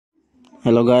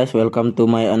Hello guys, welcome to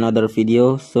my another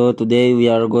video. So today we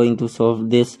are going to solve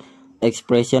this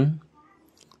expression.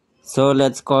 So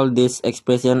let's call this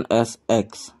expression as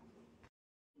x.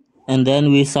 And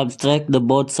then we subtract the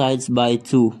both sides by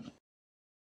 2.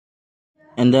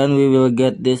 And then we will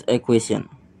get this equation.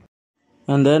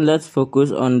 And then let's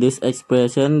focus on this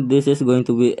expression. This is going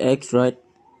to be x, right?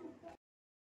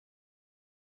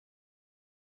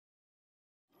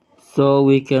 So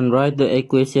we can write the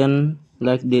equation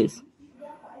like this.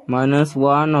 Minus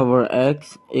 1 over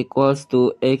x equals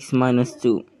to x minus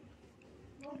 2.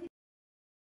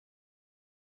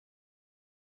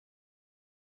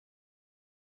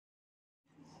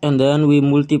 And then we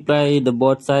multiply the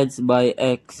both sides by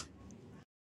x.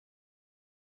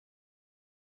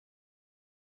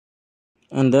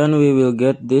 And then we will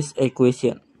get this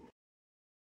equation.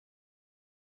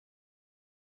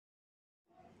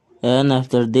 And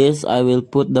after this, I will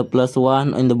put the plus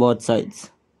 1 in the both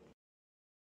sides.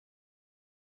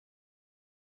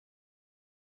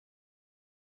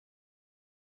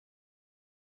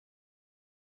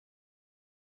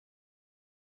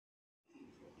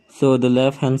 So the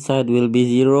left hand side will be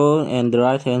 0 and the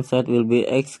right hand side will be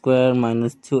x squared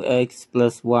minus 2x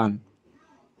plus 1.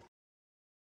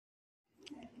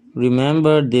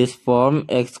 Remember this form,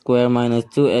 x squared minus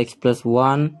 2x plus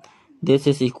 1. This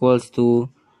is equals to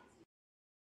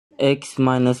x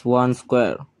minus 1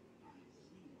 squared.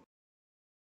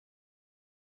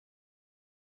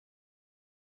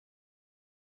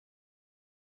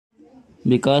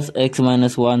 Because x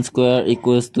minus 1 squared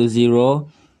equals to 0,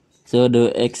 so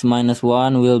the x minus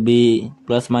 1 will be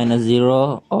plus minus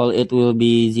 0, all it will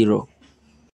be 0.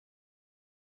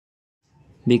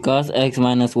 Because x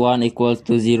minus 1 equals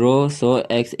to 0, so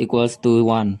x equals to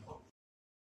 1.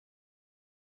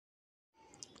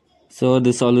 So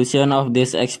the solution of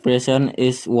this expression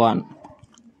is 1.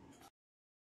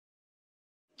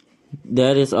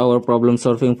 That is our problem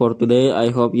solving for today.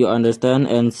 I hope you understand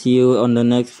and see you on the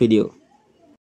next video.